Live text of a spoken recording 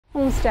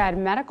Olmsted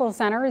Medical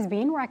Center is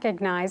being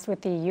recognized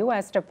with the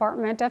U.S.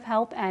 Department of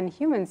Health and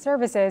Human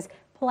Services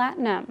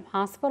Platinum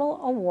Hospital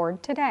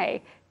Award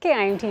today.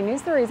 KIMT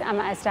News 3's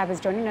Emma Esteb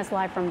is joining us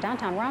live from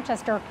downtown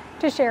Rochester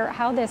to share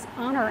how this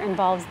honor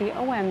involves the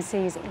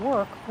OMC's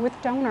work with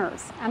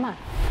donors. Emma.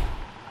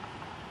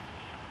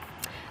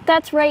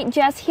 That's right,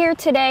 Jess. Here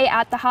today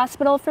at the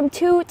hospital from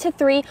 2 to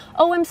 3,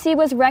 OMC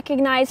was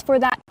recognized for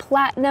that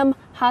Platinum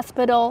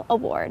Hospital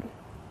Award.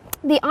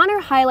 The honor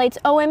highlights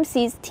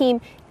OMC's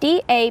Team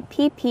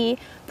DAPP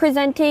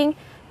presenting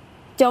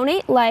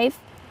Donate Life,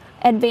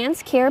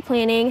 Advanced Care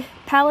Planning,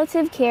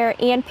 Palliative Care,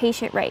 and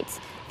Patient Rights.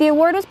 The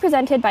award was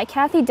presented by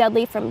Kathy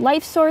Dudley from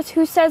LifeSource,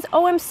 who says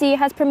OMC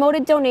has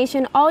promoted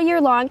donation all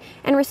year long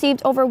and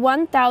received over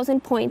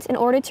 1,000 points in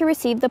order to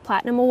receive the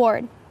Platinum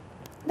Award.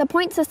 The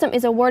point system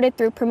is awarded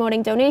through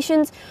promoting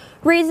donations,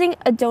 raising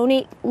a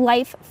Donate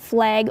Life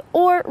flag,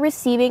 or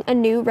receiving a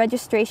new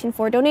registration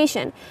for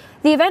donation.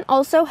 The event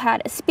also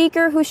had a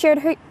speaker who shared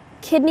her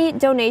kidney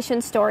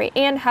donation story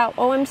and how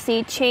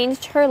OMC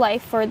changed her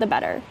life for the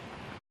better.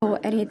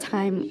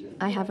 Anytime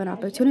I have an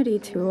opportunity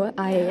to,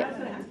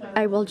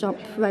 I will jump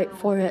right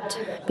for it,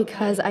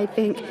 because I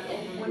think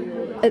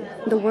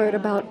the word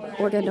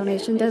about organ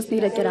donation does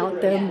need to get out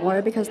there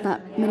more, because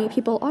not many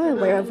people are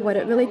aware of what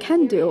it really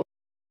can do.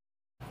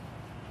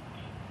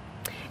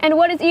 And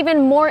what is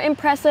even more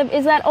impressive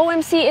is that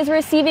OMC is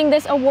receiving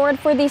this award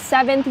for the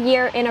 7th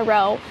year in a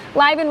row.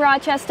 Live in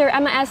Rochester,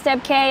 Emma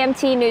Esteb,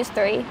 KIMT News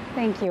 3.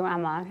 Thank you,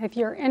 Emma. If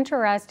you're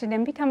interested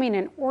in becoming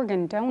an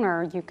organ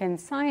donor, you can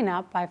sign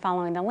up by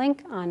following the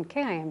link on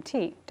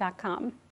KIMT.com.